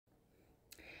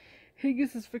Hey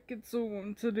guys, it's Fickett.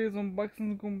 So today's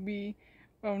unboxing is gonna be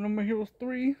No More Heroes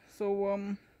 3. So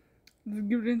let's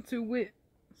get into it.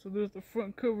 So there's the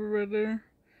front cover right there.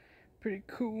 Pretty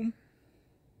cool.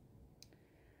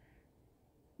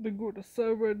 They go to the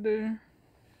side right there.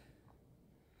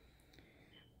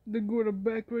 They go to the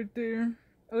back right there.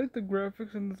 I like the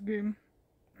graphics in this game.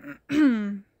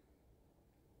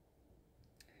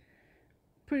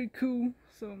 Pretty cool.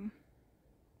 So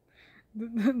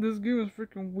this game is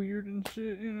freaking weird and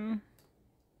shit, you know.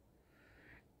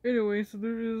 Anyway, so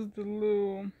there is the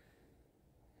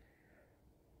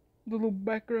little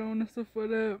background and stuff like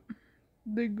that.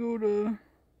 They go to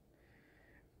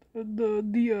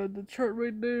the chart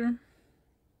right there.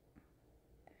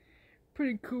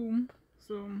 Pretty cool.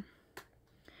 So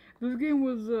this game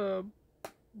was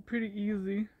pretty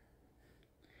easy.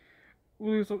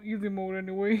 Really, so easy mode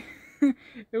anyway.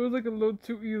 It was like a little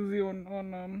too easy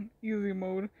on easy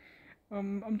mode.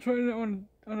 I'm trying it on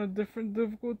a different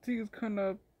difficulty. It's kind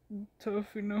of tough,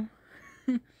 you know.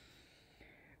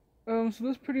 So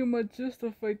that's pretty much it,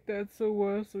 stuff like that. So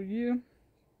yeah,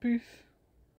 peace.